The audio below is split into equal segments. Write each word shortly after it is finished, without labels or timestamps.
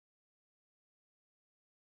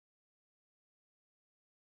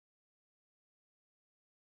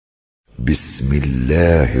بسم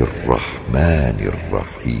الله الرحمن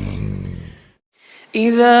الرحيم.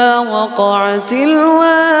 إذا وقعت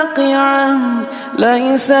الواقعة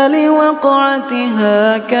ليس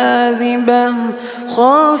لوقعتها كاذبة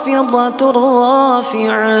خافضة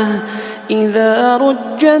رافعة إذا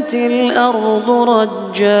رجت الأرض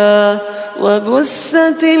رجا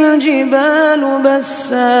وبست الجبال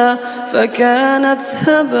بسا فكانت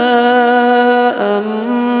هباء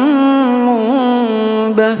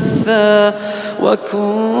منبثا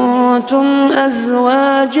وكنتم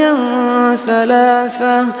أزواجا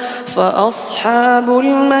ثلاثة فأصحاب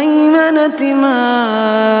الميمنة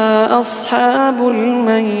ما أصحاب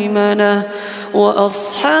الميمنة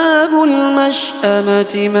وأصحاب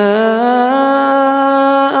المشأمة ما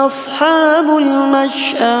أصحاب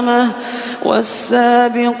المشأمة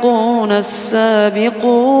والسابقون السابقون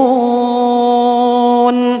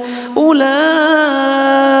أولئك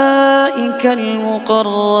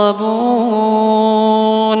المقربون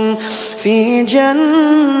في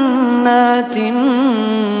جنات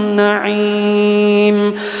النعيم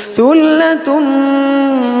ثلة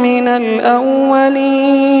من الأولين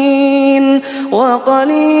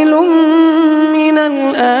وقليل من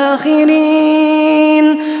الآخرين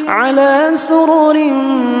على سرر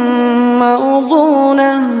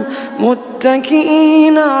موضونة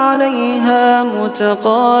متكئين عليها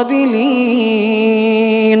متقابلين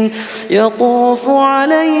يطوف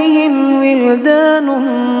عليهم ولدان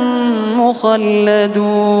مخلدون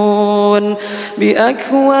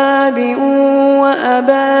بأكواب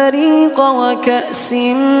وأباريق وكأس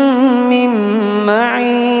من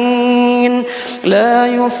معين لا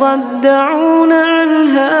يصدعون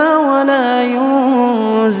عنها ولا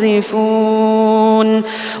ينزفون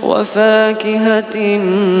وفاكهة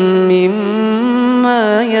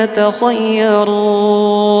مما يتخيرون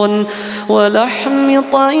ولحم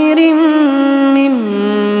طير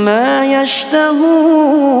مما يشتهون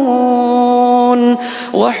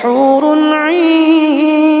وحور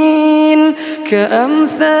عين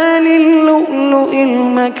كأمثال اللؤلؤ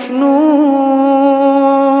المكنون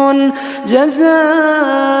جزاء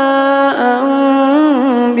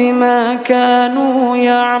بما كانوا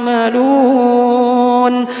يعملون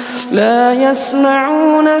لا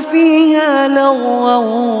يسمعون فيها لغوا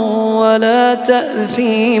ولا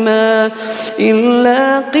تأثيما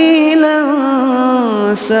إلا قيلا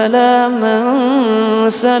سلاما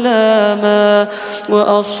سلاما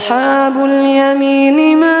وأصحاب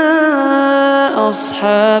اليمين ما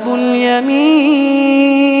أصحاب اليمين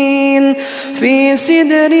في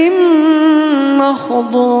سدر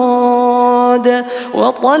مخضود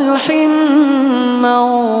وطلح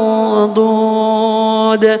منضود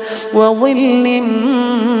وظل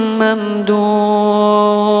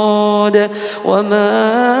ممدود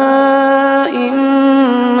وماء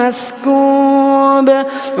مسكوب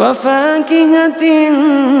وفاكهة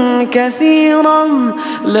كثيرة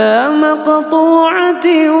لا مقطوعة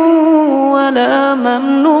ولا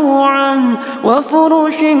ممنوعة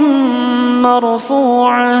وفرش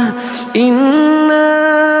مرفوعة إنا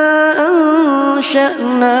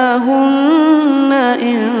أنشأناهن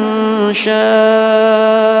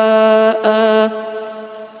إنشاء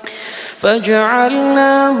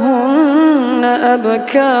فجعلناهن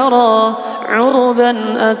أبكارا عربا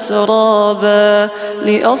أترابا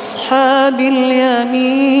لأصحاب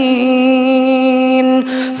اليمين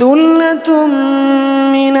ثلة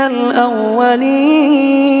من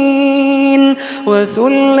الأولين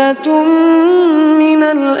وثلة من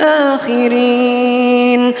الآخرين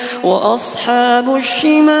وأصحاب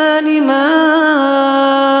الشمال ما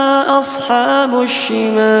أصحاب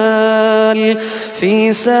الشمال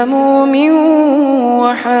في سموم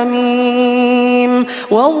وحميم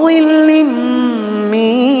وظل من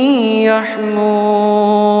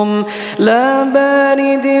يحموم لا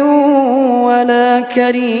بارد ولا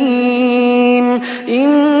كريم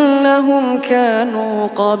إنهم كانوا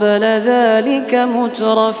قبل ذلك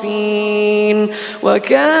مترفين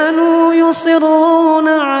وكانوا يصرون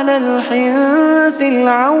على الحنث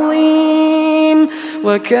العظيم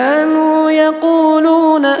وكانوا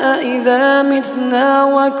يقولون أئذا متنا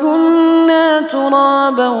وكنا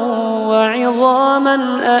ترابا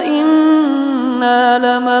وعظاما أئنا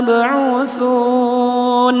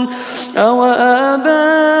لمبعوثون أو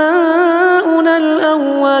آباؤنا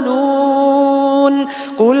الأولون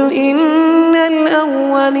قل إن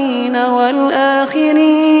الأولين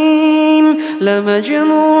والآخرين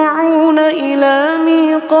لمجموعون إلى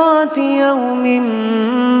ميقات يوم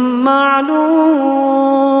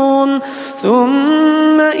معلوم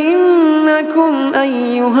ثم إنكم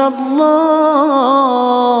أيها الضالون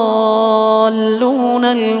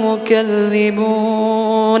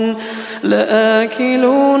المكذبون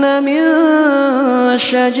لآكلون من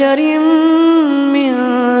شجر من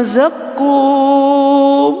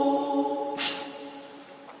زقوم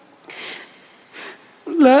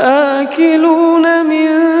لآكلون من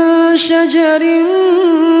شجر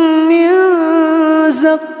من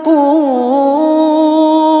زقوم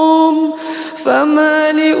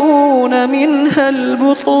فمالئون منها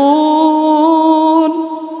البطون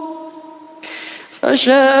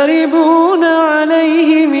فشاربون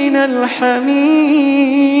عليه من الحميم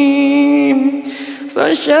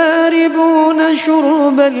فشاربون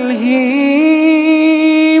شرب الهيم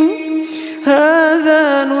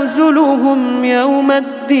هذا نزلهم يوم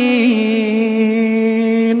الدين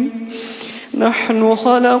نحن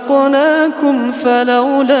خلقناكم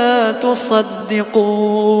فلولا تصدقون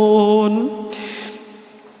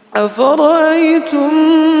أفرأيتم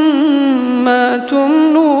ما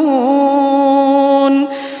تمنون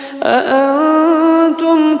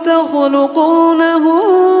أأنتم تخلقونه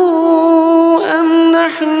أم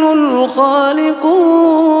نحن الخالقون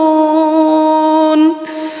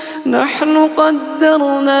نحن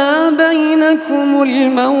قدرنا بينكم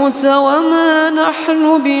الموت وما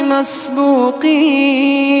نحن بمسبوقين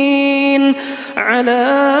على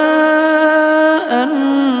أن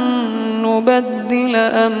نبدل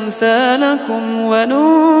أمثالكم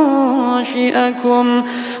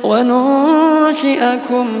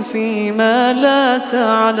وننشئكم فيما لا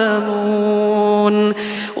تعلمون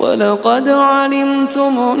ولقد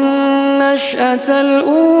علمتم النشأة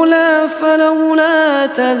الأولى فلولا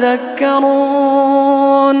تذكرون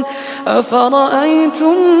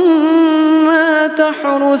أفرأيتم ما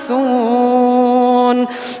تحرثون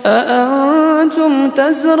أأنتم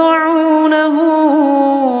تزرعونه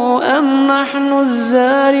أم نحن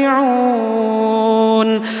الزارعون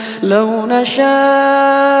لو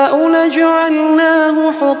نشاء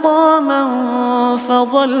لجعلناه حطاما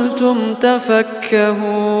فظلتم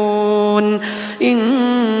تفكهون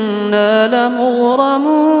إنا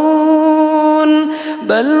لمغرمون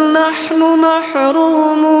بل نحن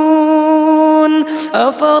محرومون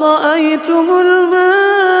أفرأيتم الماء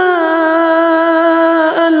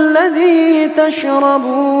الذي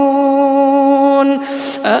تشربون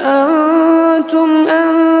أأنتم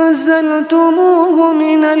أنزلتموه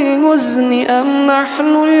من المزن أم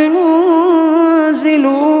نحن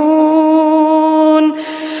المنزلون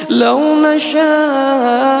لو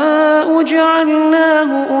نشاء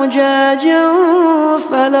جعلناه أجاجا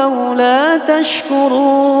فلولا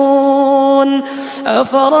تشكرون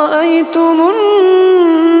أفرأيتم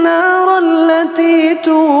النار التي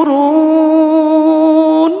تورون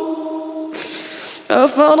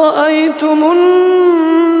أفرأيتم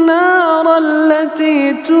النار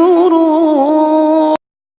التي تورون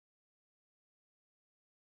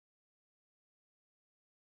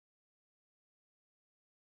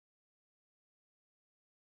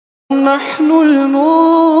نحن المنشئون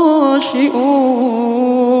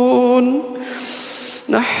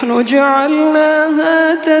نحن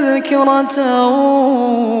جعلناها تذكرة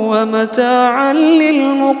ومتاعا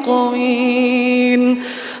للمقوين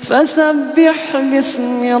فسبح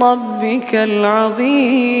باسم ربك العظيم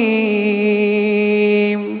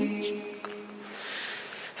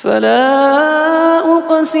فلا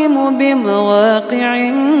أقسم بمواقع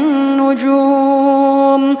النجوم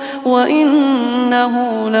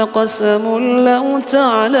وإنه لقسم لو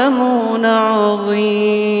تعلمون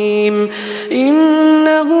عظيم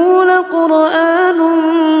إنه لقرآن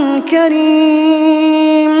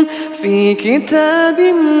كريم في كتاب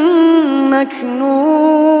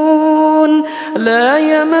مكنون لا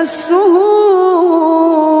يمسه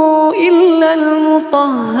إلا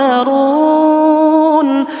المطهرون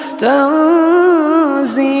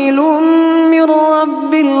تنزيل من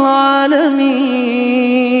رب العالمين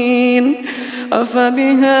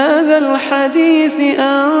أفبهذا الحديث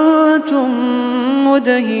أنتم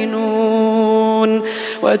مدهنون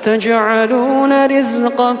وتجعلون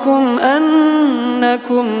رزقكم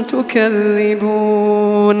أنكم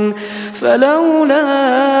تكذبون فلولا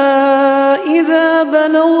إذا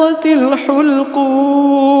بلغت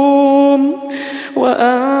الحلقوم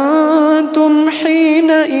وأنتم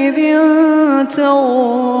حينئذ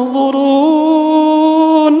تنظرون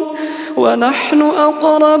ونحن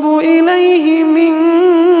أقرب إليه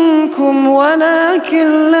منكم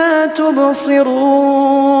ولكن لا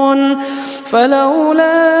تبصرون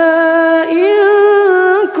فلولا إن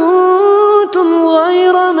كنتم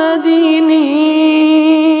غير مدينين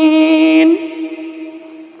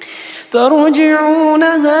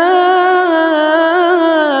ترجعونها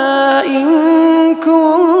إن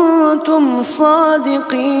كنتم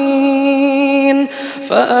صادقين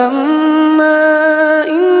فأما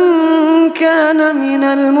إن كان من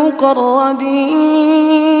المقربين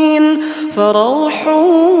فروح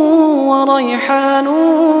وريحان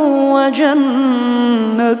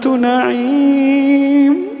وجنة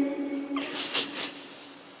نعيم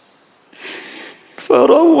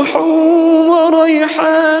فروح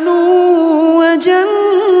وريحان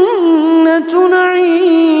وجنة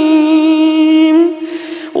نعيم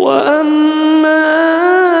وأما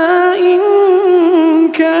إن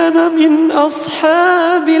كان من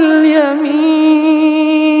أصحاب اليمين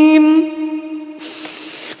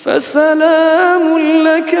فسلام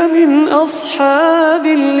لك من أصحاب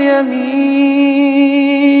اليمين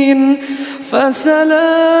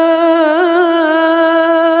فسلام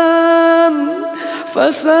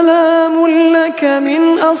لك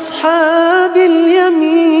من أصحاب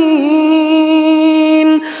اليمين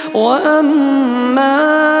وأما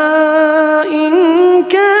إن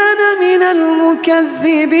كان من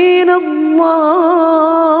المكذبين الضالين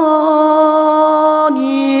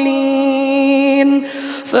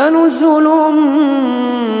فنزل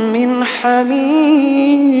من حميم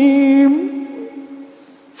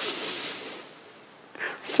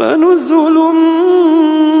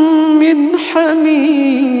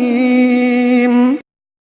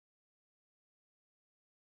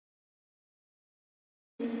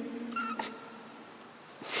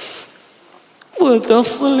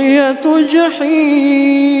وتصلية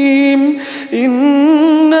جحيم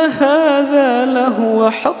إن هذا لهو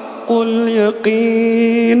حق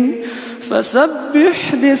اليقين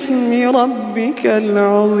فسبح باسم ربك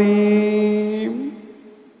العظيم.